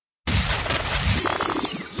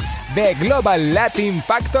The Global Latin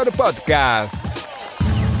Factor Podcast.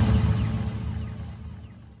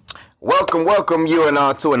 Welcome you and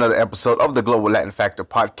on to another episode of the Global Latin Factor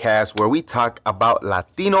Podcast, where we talk about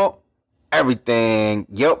Latino everything.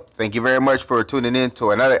 Yep, thank you very much for tuning in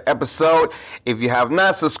to another episode. If you have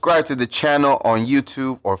not subscribed to the channel on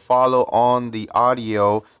YouTube or follow on the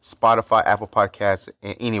audio, Spotify, Apple Podcasts,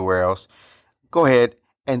 and anywhere else, go ahead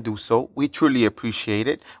and do so. We truly appreciate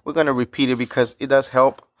it. We're gonna repeat it because it does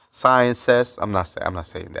help. Science says. I'm not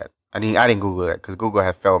saying that. I didn't Google that because Google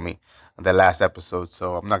had failed me on the last episode,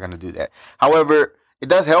 so I'm not gonna do that. However, it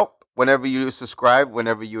does help whenever you subscribe,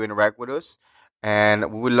 whenever you interact with us,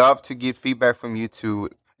 and we would love to get feedback from you to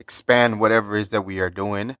expand whatever it is that we are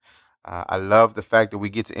doing. I love the fact that we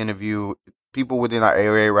get to interview people within our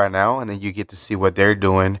area right now, and then you get to see what they're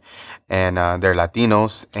doing, and they're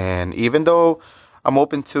Latinos. And even though I'm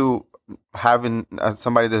open to having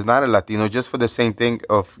somebody that's not a Latino, just for the same thing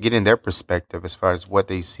of getting their perspective as far as what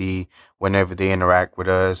they see whenever they interact with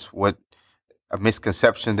us, what a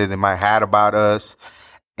misconception that they might have about us,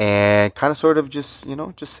 and kind of sort of just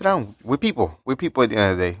sit down with people at the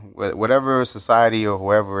end of the day. Whatever society or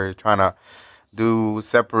whoever is trying to do,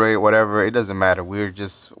 separate, whatever, it doesn't matter. We're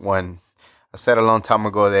just one. I said a long time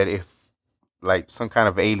ago that if like some kind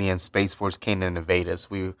of alien space force came to invade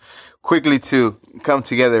us, we quickly to come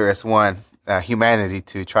together as one, humanity,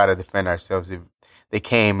 to try to defend ourselves if they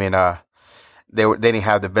came and they didn't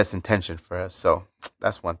have the best intention for us. So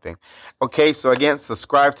that's one thing. Okay, so again,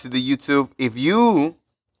 subscribe to the YouTube. If you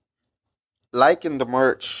liking the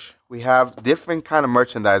merch, we have different kind of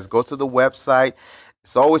merchandise. Go to the website.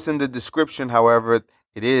 It's always in the description. However,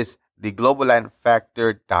 it is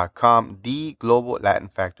thegloballatinfactor.com,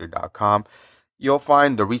 thegloballatinfactor.com. You'll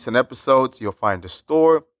find the recent episodes, you'll find the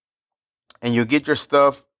store, and you'll get your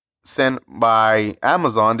stuff sent by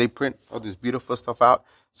Amazon. They print all this beautiful stuff out.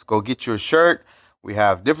 So go get your shirt. We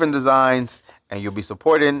have different designs, and you'll be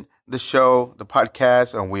supporting the show, the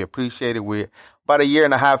podcast, and we appreciate it. We're about a year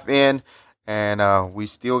and a half in, and we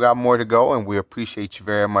still got more to go, and we appreciate you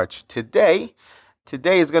very much. Today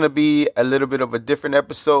is going to be a little bit of a different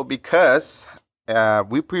episode because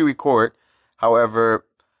we pre-record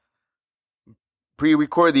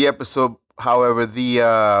the episode. However, the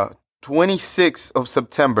 26th of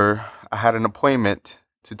September, I had an appointment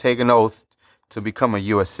to take an oath to become a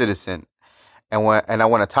U.S. citizen, and I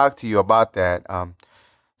want to talk to you about that.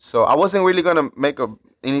 So I wasn't really going to make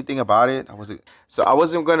anything about it. I wasn't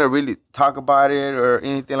going to really talk about it or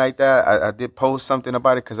anything like that. I did post something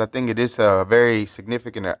about it because I think it is a very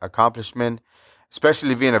significant accomplishment,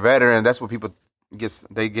 especially being a veteran. That's what people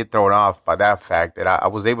get thrown off by, that fact that I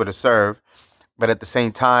was able to serve. But at the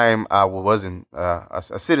same time, I wasn't a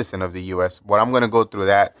citizen of the U.S. But I'm going to go through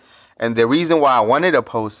that. And the reason why I wanted to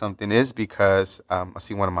post something is because I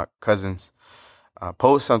see one of my cousins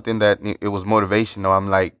post something that it was motivational. I'm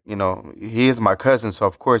like, he is my cousin, so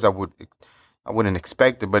of course I wouldn't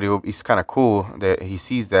expect it, but it's kind of cool that he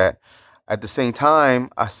sees that. At the same time,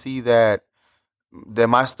 I see that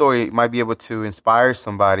my story might be able to inspire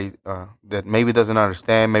somebody that maybe doesn't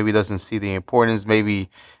understand, maybe doesn't see the importance, maybe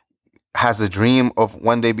has a dream of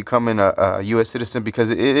one day becoming a U.S. citizen, because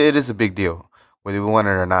it is a big deal, whether we want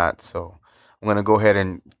it or not. So I'm going to go ahead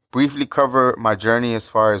and briefly cover my journey as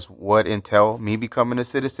far as what entail me becoming a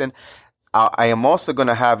citizen. I am also going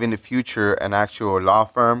to have in the future an actual law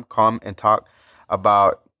firm come and talk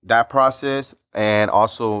about that process, and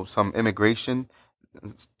also some immigration.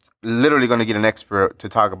 Literally going to get an expert to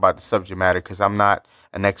talk about the subject matter, because I'm not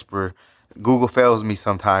an expert. Google fails me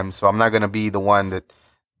sometimes, so I'm not going to be the one that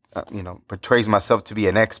portrays myself to be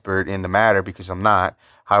an expert in the matter, because I'm not.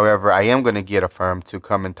 However, I am going to get a firm to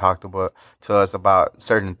come and talk to us about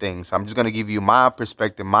certain things. So I'm just going to give you my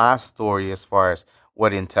perspective, my story as far as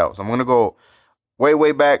what it entails. I'm going to go way,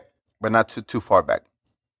 way back, but not too far back.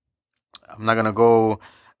 I'm not going to go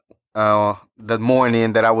the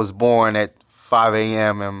morning that I was born at 5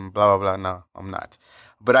 a.m. and blah, blah, blah. No, I'm not.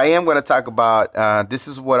 But I am going to talk about, this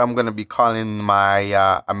is what I'm going to be calling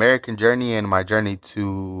my American journey, and my journey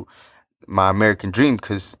to my American dream,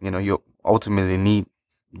 because, you ultimately need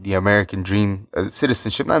the American dream,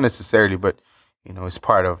 citizenship, not necessarily, but, it's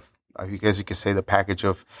part of, I guess you could say, the package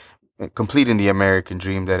of completing the American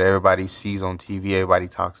dream that everybody sees on TV, everybody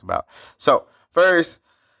talks about. So first,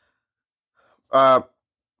 I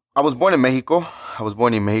was born in Mexico.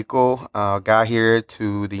 Got here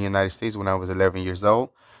to the United States when I was 11 years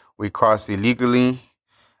old. We crossed illegally.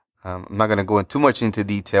 I'm not going to go too much into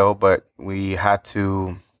detail, but we had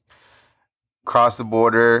to cross the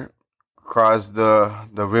border, cross the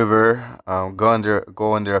river,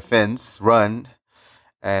 go under a fence, run,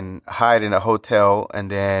 and hide in a hotel,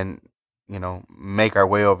 and then make our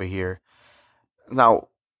way over here. Now,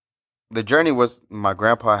 the journey was my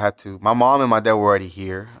grandpa had to. My mom and my dad were already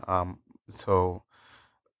here, so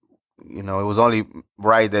it was only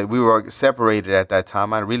right that we were separated at that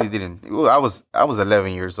time. I really didn't. I was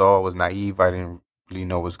 11 years old. I was naive. I didn't really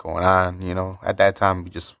know what's going on. At that time, we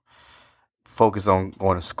just focused on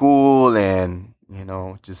going to school and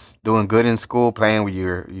just doing good in school, playing with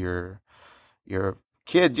your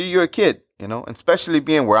kid. You're a kid, and especially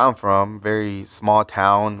being where I'm from, very small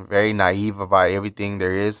town, very naive about everything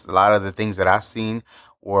there is. A lot of the things that I've seen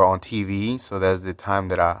were on TV, so that's the time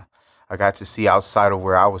that I got to see outside of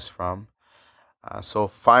where I was from. So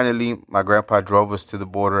finally, my grandpa drove us to the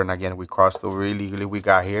border, and again, we crossed over illegally. We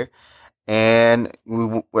got here, and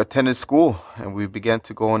we attended school, and we began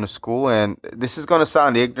to go into school. And this is gonna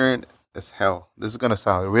sound ignorant as hell. This is gonna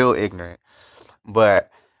sound real ignorant,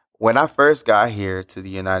 but when I first got here to the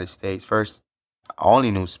United States, first I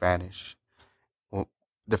only knew Spanish. Well,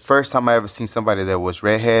 the first time I ever seen somebody that was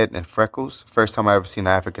redhead and freckles, first time I ever seen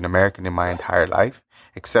an African American in my entire life,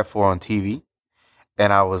 except for on TV.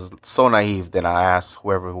 And I was so naive that I asked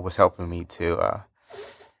whoever was helping me to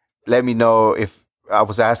let me know if I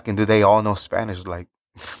was asking, do they all know Spanish? Like,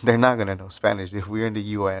 they're not gonna know Spanish if we're in the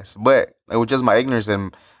U.S. But it was just my ignorance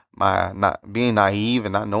and my not being naive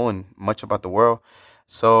and not knowing much about the world.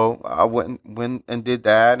 So I went and did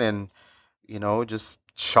that, and just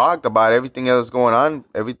shocked about everything that was going on.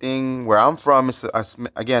 Everything where I'm from is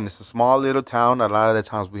again, it's a small little town. A lot of the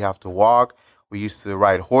times we have to walk. We used to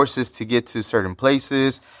ride horses to get to certain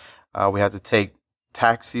places. We had to take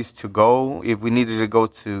taxis to go. If we needed to go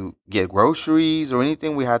to get groceries or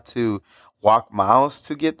anything, we had to walk miles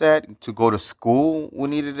to get that. To go to school, we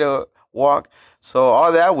needed to walk. So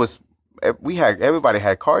all that was, everybody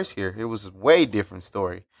had cars here. It was a way different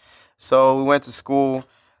story. So we went to school,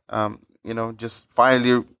 just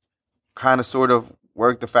finally kind of sort of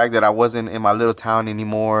worked the fact that I wasn't in my little town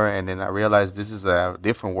anymore. And then I realized this is a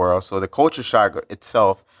different world. So the culture shock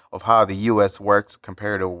itself of how the U.S. works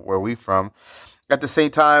compared to where we from. At the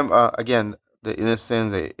same time, again, the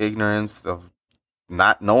innocence, the ignorance of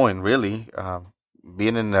not knowing really,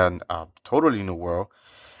 being in a totally new world.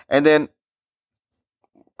 And then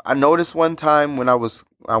I noticed one time when I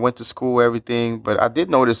went to school, everything, but I did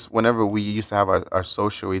notice whenever we used to have our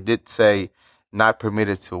social, it did say not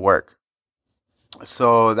permitted to work.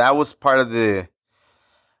 So that was part of the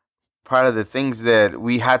things that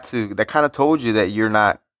we had to, that kind of told you that you're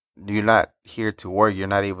not here to work. You're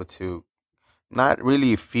not able to, not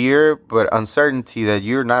really fear, but uncertainty that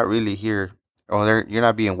you're not really here, or you're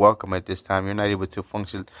not being welcome at this time. You're not able to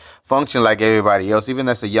function like everybody else. Even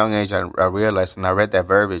as a young age, I realized, and I read that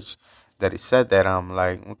verbiage that it said that. I'm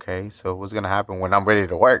like, okay, so what's gonna happen when I'm ready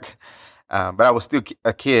to work? But I was still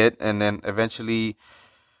a kid, and then eventually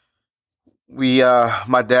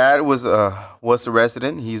my dad was a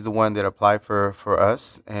resident. He's the one that applied for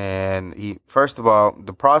us, and he, first of all,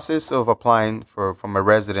 the process of applying for from a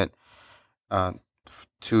resident, uh,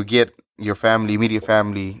 to get your family, immediate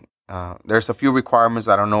family. There's a few requirements.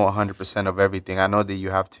 I don't know 100% of everything. I know that you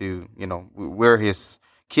have to, we're his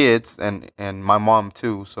kids, and my mom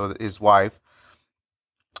too, so his wife.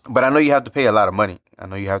 But I know you have to pay a lot of money. I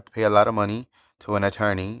know you have to pay a lot of money to an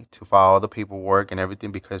attorney to file all the paperwork and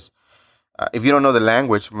everything, because if you don't know the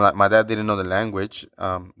language, my dad didn't know the language,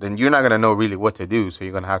 then you're not going to know really what to do. So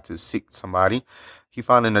you're going to have to seek somebody. He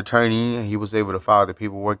found an attorney, and he was able to file the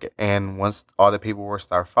paperwork. And once all the paperwork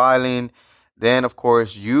start filing, then of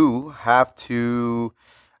course you have to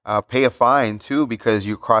pay a fine too, because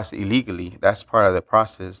you crossed illegally. That's part of the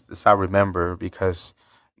process. This I remember, because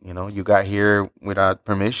you got here without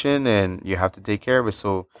permission, and you have to take care of it.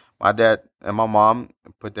 So my dad and my mom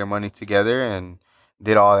put their money together and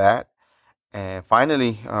did all that. And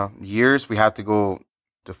finally, years, we had to go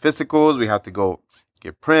to physicals. We had to go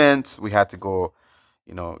get prints. We had to go,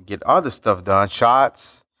 get other stuff done,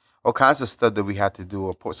 shots, all kinds of stuff that we had to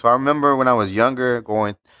do. So I remember when I was younger,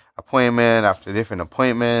 going appointment after different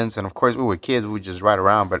appointments. And of course, we were kids. We would just ride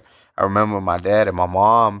around. But I remember my dad and my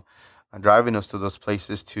mom driving us to those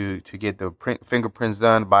places to get the fingerprints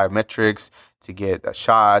done, biometrics, to get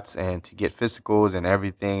shots, and to get physicals and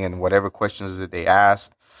everything, and whatever questions that they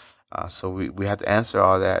asked. So we had to answer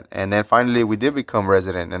all that. And then finally we did become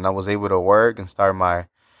resident, and I was able to work and start my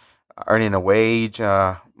earning a wage.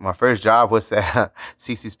 My first job was at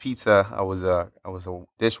Cece's Pizza. I was a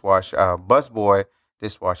dishwasher, bus boy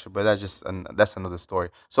dishwasher, but that's another story.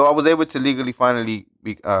 So I was able to legally finally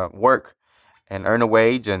work and earn a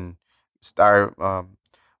wage and start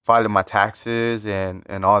filing my taxes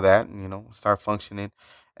and all that, start functioning.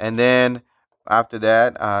 And then after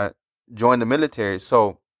that, I joined the military.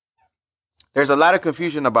 So there's a lot of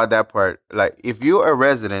confusion about that part. Like, if you're a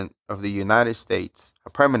resident of the United States, a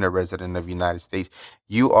permanent resident of the United States,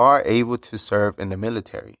 you are able to serve in the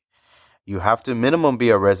military. You have to minimum be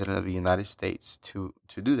a resident of the United States to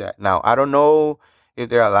do that. Now, I don't know if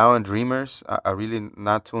they're allowing dreamers. I really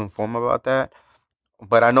not too informed about that.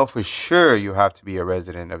 But I know for sure you have to be a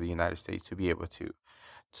resident of the United States to be able to.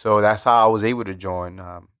 So that's how I was able to join.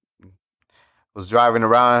 Was driving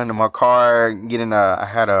around in my car, I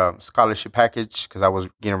had a scholarship package because I was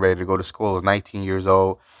getting ready to go to school. I was 19 years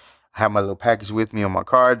old. I had my little package with me on my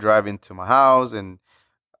car, driving to my house, and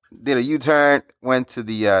did a U-turn, went to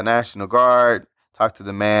the National Guard, talked to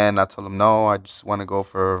the man. I told him, no, I just want to go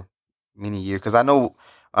for many years. Because I know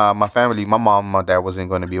my family, my mom and my dad wasn't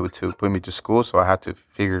going to be able to put me to school, so I had to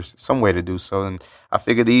figure some way to do so. And I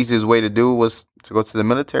figured the easiest way to do was to go to the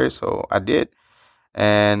military, so I did.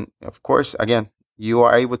 And of course, again, you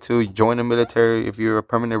are able to join the military if you're a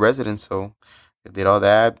permanent resident. So I did all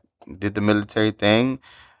that, did the military thing,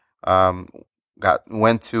 um,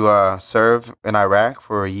 went to serve in Iraq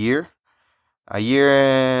for a year,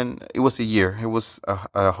 and it was a year. It was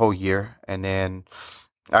a whole year, and then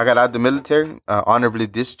I got out of the military, honorably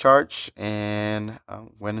discharged, and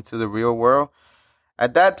went into the real world.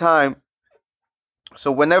 At that time,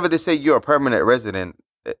 so whenever they say you're a permanent resident,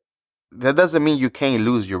 that doesn't mean you can't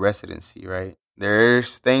lose your residency, right?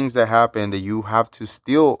 There's things that happen that you have to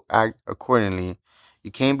still act accordingly.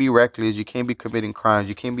 You can't be reckless. You can't be committing crimes.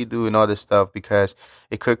 You can't be doing all this stuff because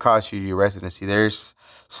it could cost you your residency. There's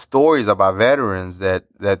stories about veterans that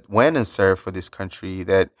went and served for this country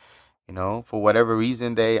that, for whatever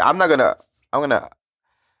reason I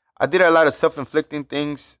did a lot of self-inflicting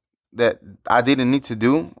things that I didn't need to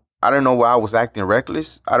do. I don't know why I was acting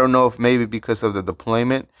reckless. I don't know if maybe because of the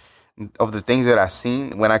deployment of the things that I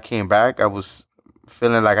seen when I came back, I was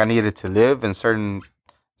feeling like I needed to live, and certain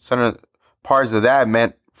parts of that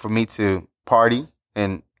meant for me to party.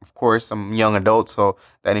 And of course, I'm a young adult, so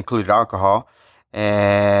that included alcohol.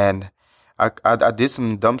 And I did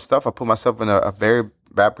some dumb stuff. I put myself in a very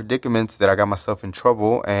bad predicament that I got myself in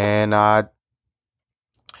trouble, and I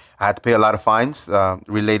had to pay a lot of fines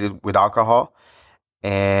related with alcohol.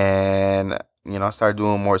 And I started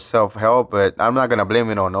doing more self-help, but I'm not gonna blame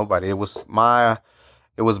it on nobody. It was my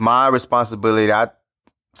responsibility. I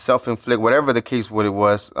self-inflict whatever the case,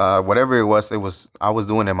 whatever it was I was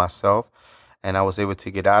doing it myself, and I was able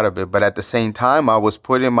to get out of it. But at the same time, I was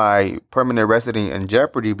putting my permanent residence in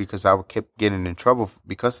jeopardy because I kept getting in trouble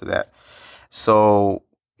because of that. So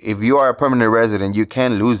if you are a permanent resident, you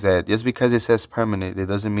can lose that. Just because it says permanent, it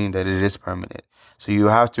doesn't mean that it is permanent. So you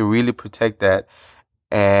have to really protect that.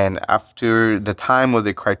 And after the time of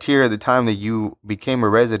the criteria, the time that you became a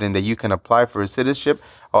resident, that you can apply for a citizenship,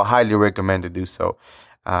 I highly recommend to do so.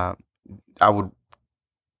 I would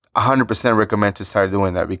 100% recommend to start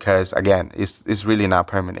doing that because, again, it's really not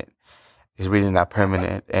permanent. It's really not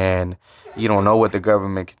permanent. And you don't know what the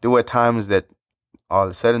government can do at times that all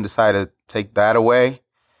of a sudden decide to take that away.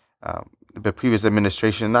 The previous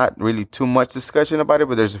administration, not really too much discussion about it,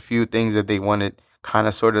 but there's a few things that they wanted kind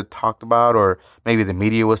of sort of talked about, or maybe the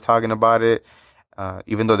media was talking about it,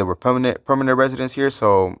 even though they were permanent residents here.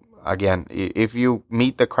 So again, if you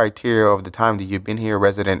meet the criteria of the time that you've been here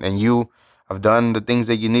resident and you have done the things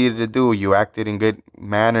that you needed to do, you acted in good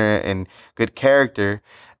manner and good character,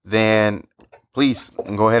 then please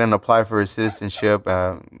go ahead and apply for a citizenship.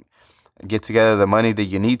 Get together the money that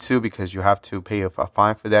you need to, because you have to pay a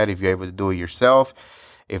fine for that if you're able to do it yourself.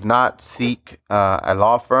 If not, seek a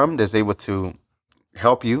law firm that's able to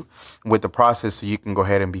help you with the process so you can go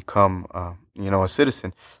ahead and become a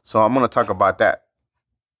citizen. So I'm going to talk about that.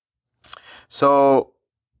 So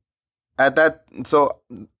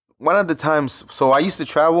one of the times, so I used to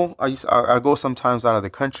travel. I go sometimes out of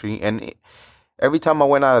the country, and every time I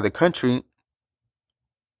went out of the country,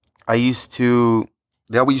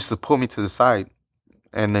 they always used to pull me to the side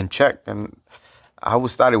and then check. And I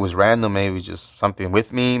always thought it was random, maybe just something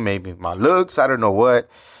with me, maybe my looks, I don't know what.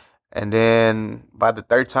 And then by the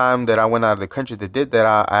third time that I went out of the country that did that,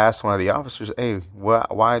 I asked one of the officers, hey,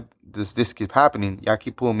 why does this keep happening? Y'all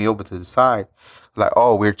keep pulling me over to the side. Like,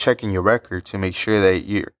 oh, we're checking your record to make sure that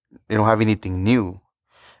you don't have anything new.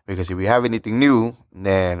 Because if you have anything new,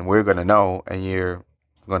 then we're going to know, and you're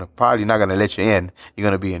probably not going to let you in. You're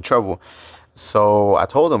going to be in trouble. So I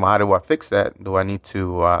told him, how do I fix that? Do I need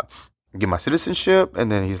to get my citizenship? And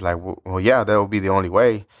then he's like, well, yeah, that will be the only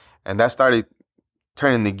way. And that started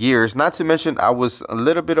turning the gears. Not to mention, I was a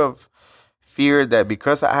little bit of fear that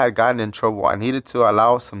because I had gotten in trouble, I needed to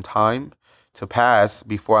allow some time to pass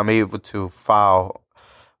before I'm able to file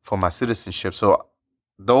for my citizenship. So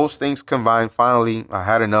those things combined, finally, I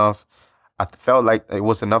had enough. I felt like it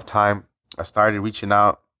was enough time. I started reaching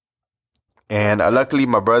out. And luckily,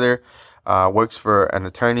 my brother works for an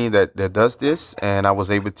attorney that does this. And I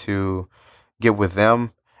was able to get with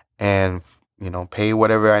them and, pay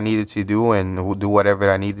whatever I needed to do and do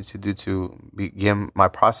whatever I needed to do to begin my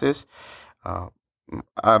process. Uh,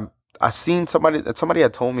 I seen somebody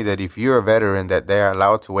had told me that if you're a veteran that they're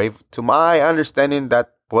allowed to waive. To my understanding,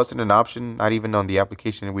 that wasn't an option, not even on the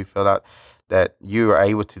application we filled out, that you are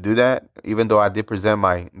able to do that. Even though I did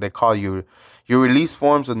present they call you your release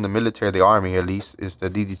forms in the military, the army at least, is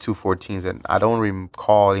the DD-214s, and I don't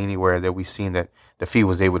recall anywhere that we've seen that the fee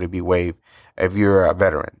was able to be waived if you're a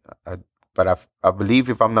veteran. But I believe,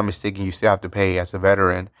 if I'm not mistaken, you still have to pay as a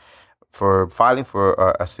veteran for filing for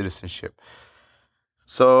a citizenship.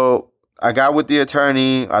 So I got with the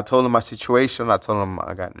attorney. I told him my situation. I told him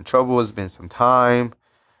I got in trouble. It's been some time.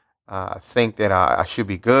 I think that I should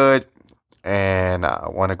be good. And I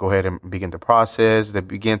want to go ahead and begin the process. They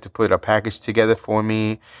began to put a package together for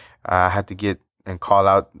me. I had to get and call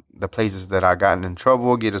out the places that I gotten in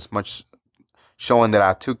trouble, get as much showing that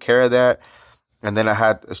I took care of that. And then I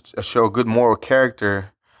had a show good moral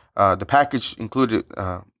character. The package included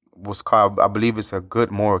was called, I believe it's a good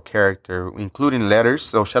moral character, including letters.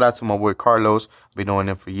 So shout out to my boy Carlos. Been knowing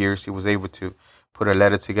him for years. He was able to put a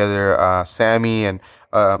letter together. Sammy and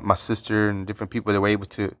my sister and different people that were able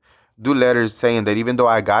to do letters saying that even though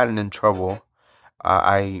I gotten in trouble,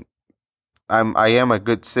 I am a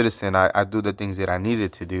good citizen. I do the things that I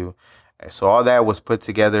needed to do. So all that was put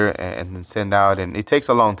together and then sent out, and it takes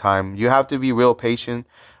a long time. You have to be real patient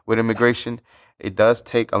with immigration. It does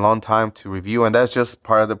take a long time to review, and that's just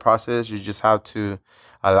part of the process. You just have to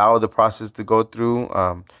allow the process to go through.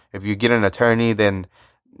 If you get an attorney, then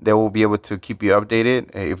they will be able to keep you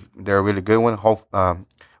updated. If they're a really good one,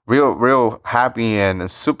 real happy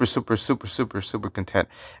and super content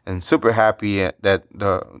and super happy that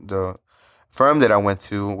the firm that I went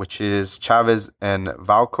to, which is Chavez and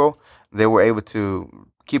Valco, they were able to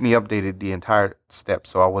keep me updated the entire step.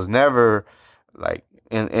 So I was never like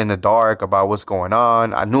in the dark about what's going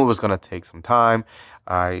on. I knew it was going to take some time.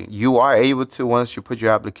 You are able to, once you put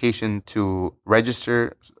your application, to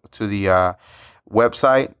register to the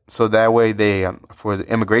website, so that way they for the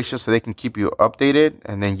immigration, so they can keep you updated,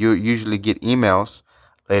 and then you usually get emails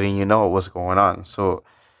letting you know what's going on. So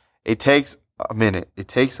it takes a minute. It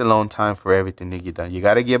takes a long time for everything to get done. You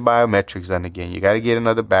got to get biometrics done again. You got to get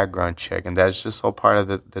another background check, and that's just all part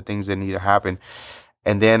of the things that need to happen.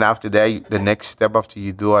 And then after that, the next step after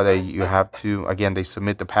you do all that, you have to, again, they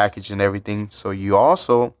submit the package and everything. So you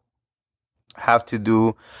also have to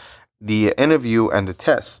do the interview and the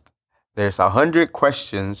test. There's 100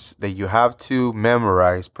 questions that you have to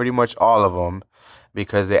memorize, pretty much all of them,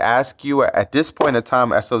 because they ask you at this point in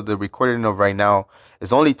time, as of the recording of right now,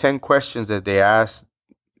 it's only 10 questions that they ask.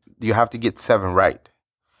 You have to get 7 right.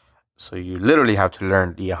 So you literally have to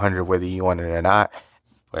learn the 100 whether you want it or not.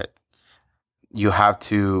 But you have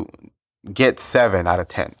to get 7 out of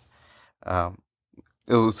 10.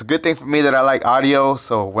 It was a good thing for me that I like audio.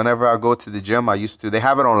 So whenever I go to the gym, they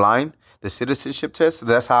have it online, the citizenship test. So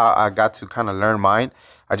that's how I got to kind of learn mine.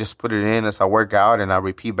 I just put it in as I work out and I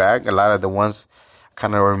repeat back. A lot of the ones I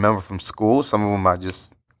kind of remember from school. Some of them I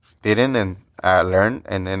just didn't, and I learned.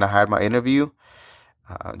 And then I had my interview.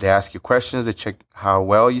 They ask you questions. They check how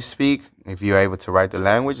well you speak. If you're able to write the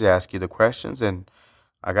language, they ask you the questions, and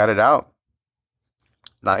I got it out.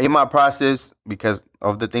 Now, in my process, because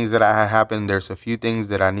of the things that I had happened, there's a few things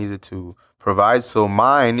that I needed to provide. So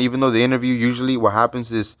mine, even though the interview, usually what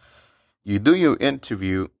happens is you do your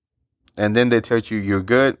interview, and then they tell you you're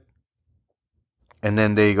good, and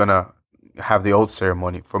then they're going to have the oath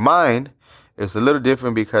ceremony. For mine, it's a little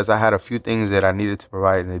different because I had a few things that I needed to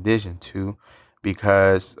provide in addition to,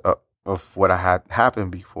 because of what I had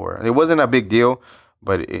happened before. It wasn't a big deal,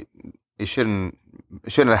 but it shouldn't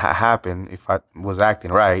have happened if I was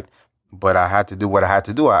acting right. But I had to do what I had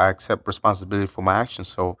to do. I accept responsibility for my actions.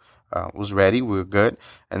 So I was ready. We were good.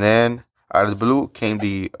 And then out of the blue came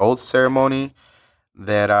the oath ceremony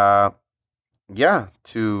that,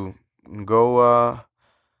 to go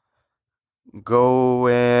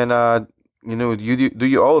and, you do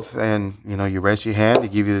your oath, and, you raise your hand. They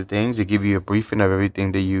give you the things. They give you a briefing of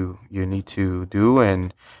everything that you need to do,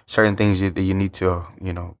 and certain things that you need to,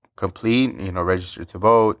 complete, register to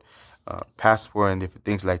vote, passport, and different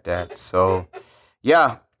things like that. So,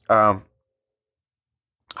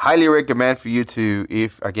 highly recommend for you to,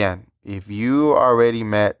 if you already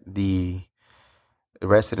met the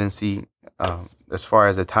residency, as far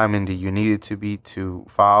as the timing that you needed to be to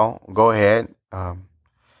file, go ahead.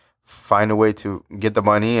 find a way to get the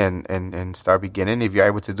money and start beginning. If you're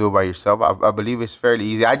able to do it by yourself, I believe it's fairly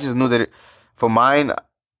easy. I just knew that for mine,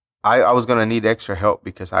 I was gonna need extra help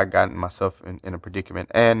because I got myself in a predicament,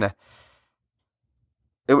 and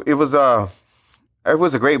it was it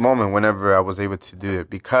was a great moment whenever I was able to do it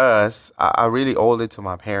because I really owed it to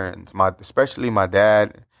my parents, especially my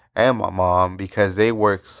dad and my mom, because they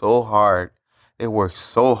worked so hard. They worked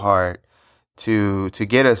so hard to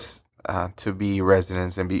get us to be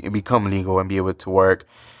residents and become legal and be able to work.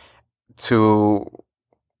 To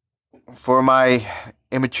For my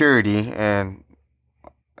immaturity and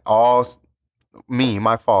all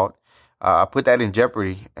my fault. I put that in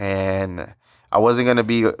jeopardy, and I wasn't gonna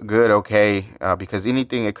be good, okay, because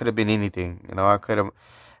anything, it could have been anything. I could have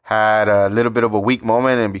had a little bit of a weak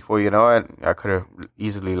moment, and before you know it, I could have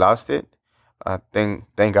easily lost it. Thank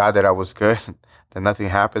God that I was good, that nothing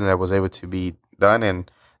happened, that was able to be done,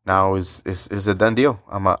 and now is a done deal.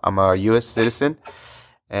 I'm a U.S. citizen,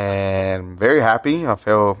 and very happy. I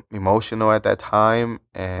felt emotional at that time,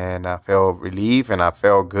 and I felt relief, and I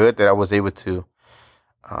felt good that I was able to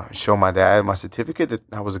show my dad my certificate that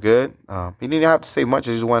I was good. He didn't have to say much.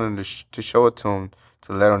 I just wanted to show it to him,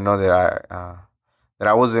 to let him know that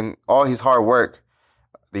I wasn't all his hard work,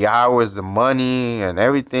 the hours, the money, and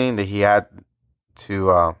everything that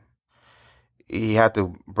to he had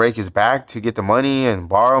to break his back to get the money and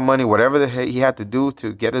borrow money, whatever he had to do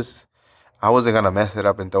to get us. I wasn't gonna mess it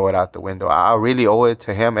up and throw it out the window. I really owe it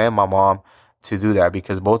to him and my mom to do that,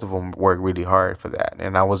 because both of them worked really hard for that,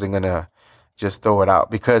 and I wasn't gonna just throw it out,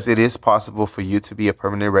 because it is possible for you to be a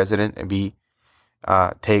permanent resident and be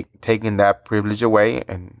taking that privilege away,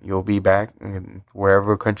 and you'll be back in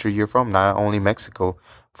wherever country you're from. Not only Mexico.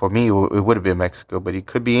 For me, it would have been Mexico, but it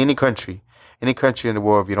could be any country in the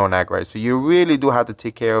world if you don't act right. So you really do have to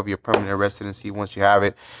take care of your permanent residency once you have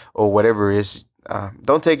it, or whatever it is.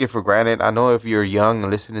 Don't take it for granted. I know if you're young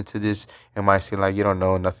and listening to this, it might seem like you don't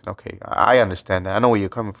know nothing. Okay, I understand that. I know where you're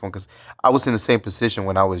coming from, because I was in the same position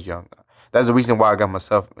when I was young. That's the reason why I got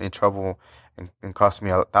myself in trouble and cost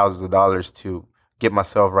me thousands of dollars to get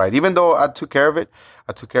myself right. Even though I took care of it,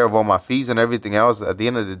 I took care of all my fees and everything else. At the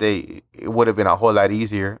end of the day, it would have been a whole lot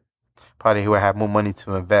easier. Probably would have more money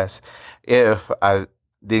to invest if I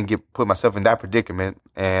didn't put myself in that predicament.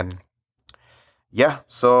 And yeah,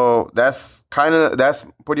 so that's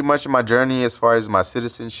pretty much my journey as far as my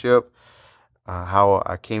citizenship, how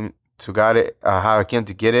I came to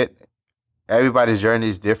get it. Everybody's journey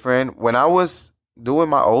is different. When I was doing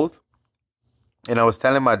my oath and I was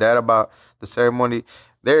telling my dad about the ceremony,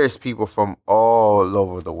 there's people from all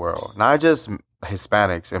over the world, not just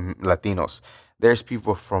Hispanics and Latinos. There's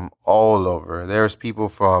people from all over. There's people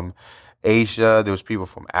from Asia. There was people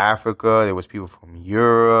from Africa. There was people from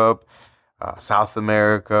Europe, South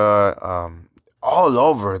America, all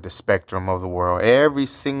over the spectrum of the world. Every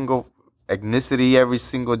single ethnicity, every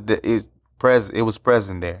single it was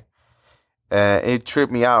present there. And it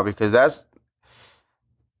tripped me out, because that's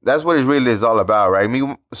what it really is all about, right? I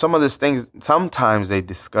mean, some of these things, sometimes they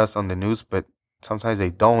discuss on the news, but sometimes they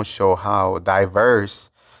don't show how diverse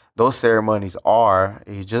those ceremonies are.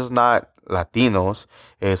 It's just not Latinos.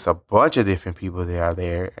 It's a bunch of different people that are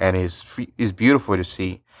there. And it's beautiful to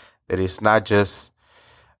see that it's not just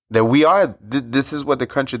that we are, this is what the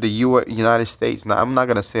country, the United States, now I'm not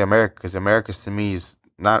going to say America, because America to me is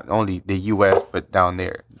not only the U.S., but down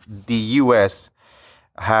there. The U.S.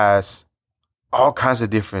 has all kinds of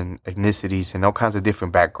different ethnicities and all kinds of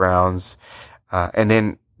different backgrounds. And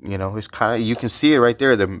then, it's kind of, you can see it right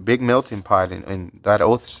there, the big melting pot in that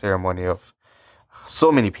oath ceremony of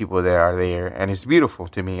so many people that are there. And it's beautiful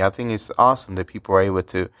to me. I think it's awesome that people are able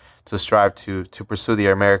to strive to pursue the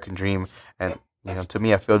American dream. And, to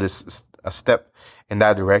me, I feel this is a step in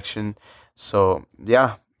that direction. So,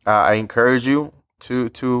 yeah, I encourage you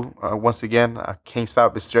to once again, I can't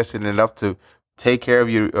stop stressing enough to take care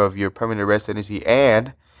of your permanent residency.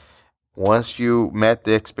 And once you met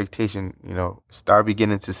the expectation, start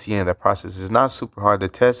beginning to see in the process. It's not super hard. The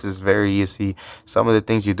test is very easy. Some of the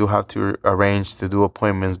things you do have to arrange to do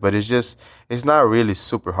appointments, but it's not really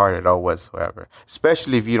super hard at all whatsoever,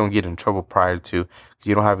 especially if you don't get in trouble prior to, because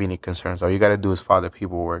you don't have any concerns. All you got to do is file the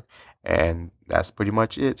paperwork, and that's pretty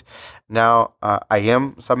much it. Now,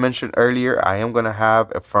 as I mentioned earlier, I am going to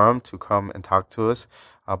have a firm to come and talk to us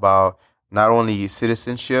about not only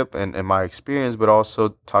citizenship and my experience, but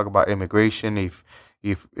also talk about immigration. If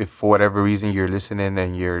for whatever reason you're listening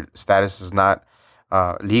and your status is not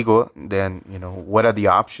legal, then what are the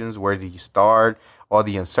options? Where do you start? All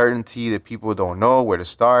the uncertainty that people don't know where to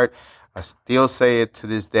start. I still say it to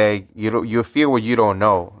this day. You feel what you don't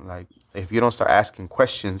know. Like, if you don't start asking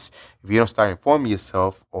questions, if you don't start informing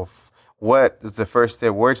yourself of what is the first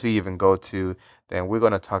step, where to even go to, then we're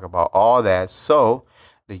going to talk about all that so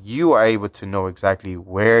that you are able to know exactly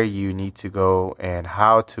where you need to go and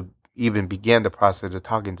how to even begin the process of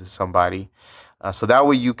talking to somebody. So that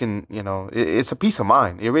way you can, it's a peace of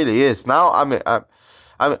mind. It really is. Now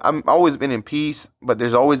I'm always been in peace, but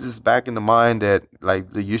there's always this back in the mind that like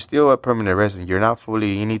you're still a permanent resident. You're not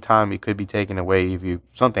fully. Anytime it could be taken away if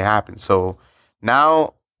something happens. So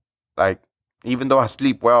now, like even though I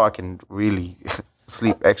sleep well, I can really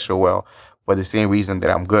sleep extra well for the same reason that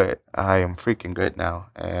I'm good. I am freaking good now,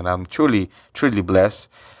 and I'm truly blessed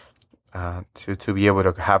to be able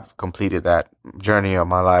to have completed that journey of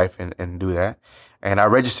my life and do that. And I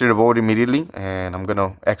registered to vote immediately, and I'm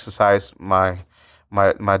gonna exercise my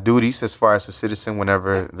duties as far as a citizen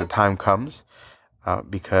whenever the time comes,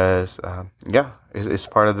 because it's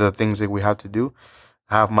part of the things that we have to do.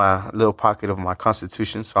 I have my little pocket of my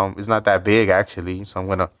Constitution, so it's not that big actually, so I'm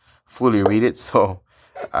gonna fully read it. So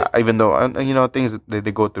even though things that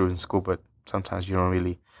they go through in school, but sometimes you don't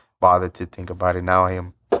really bother to think about it. Now I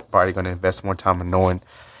am probably going to invest more time in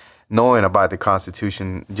knowing about the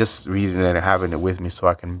Constitution, just reading it and having it with me so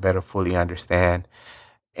I can better fully understand.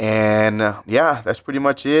 And that's pretty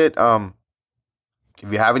much it.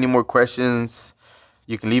 If you have any more questions,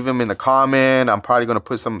 you can leave them in the comment. I'm probably going to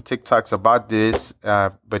put some TikToks about this.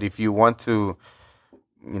 But if you want to,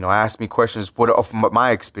 ask me questions of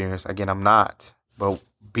my experience, again, I'm not. But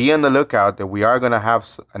be on the lookout that we are going to have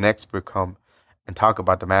an expert come and talk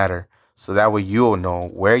about the matter. So that way you'll know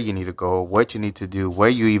where you need to go, what you need to do, where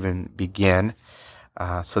you even begin.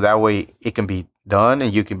 So that way it can be done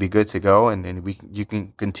and you can be good to go, and you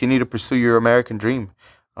can continue to pursue your American dream.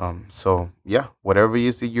 Whatever it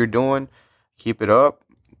is that you're doing, keep it up,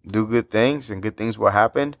 do good things, and good things will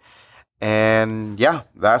happen. And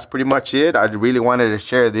that's pretty much it. I really wanted to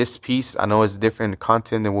share this piece. I know it's different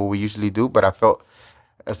content than what we usually do, but I felt,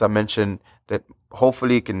 as I mentioned, that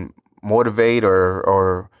hopefully it can motivate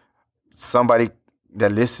or somebody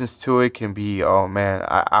that listens to it can be, oh man,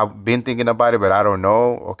 I've been thinking about it, but I don't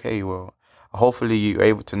know. Okay, well, hopefully you're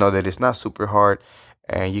able to know that it's not super hard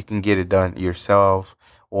and you can get it done yourself,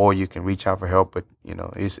 or you can reach out for help. But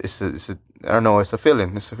it's a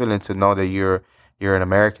feeling. It's a feeling to know that you're an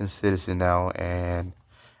American citizen now, and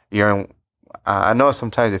I know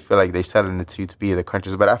sometimes they feel like they're selling it to you to be in the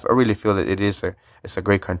countries, but I really feel that it's a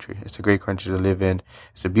great country. It's a great country to live in.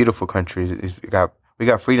 It's a beautiful country. We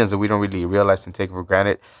got freedoms that we don't really realize and take for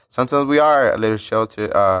granted. Sometimes we are a little shelter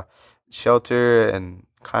and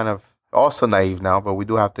kind of also naive now, but we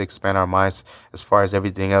do have to expand our minds as far as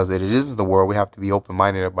everything else that it is in the world. We have to be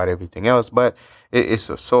open-minded about everything else, but it's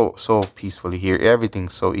so peacefully here.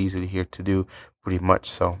 Everything's so easily here to do pretty much.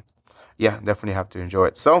 So definitely have to enjoy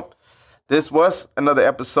it. So this was another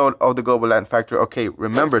episode of the Global Latin Factor. Okay,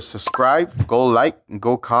 remember, subscribe, go like, and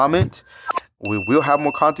go comment. We will have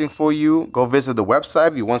more content for you. Go visit the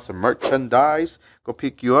website. If you want some merchandise, go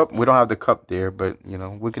pick you up. We don't have the cup there, but,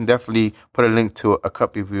 we can definitely put a link to a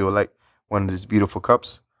cup if you would like one of these beautiful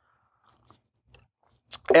cups.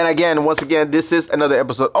 And once again, this is another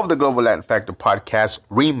episode of the Global Latin Factor podcast.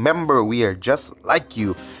 Remember, we are just like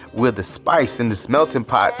you, with the spice in this melting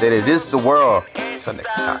pot that it is the world. Until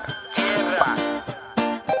next time. Bye.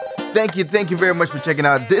 Thank you very much for checking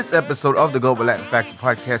out this episode of the Global Latin Factor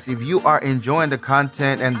podcast. If you are enjoying the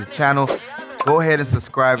content and the channel, go ahead and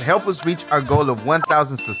subscribe. Help us reach our goal of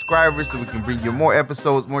 1,000 subscribers so we can bring you more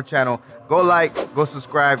episodes, more channel. Go like, go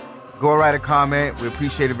subscribe, go write a comment. We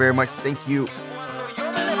appreciate it very much. Thank you.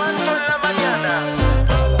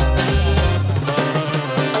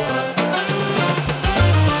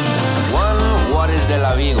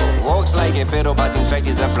 Walks like a pedo, but in fact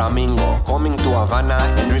is a flamingo. Coming to Havana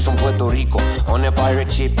and from Puerto Rico. On a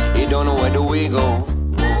pirate ship, you don't know where do we go.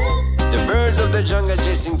 The birds of the jungle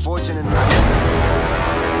chasing fortune and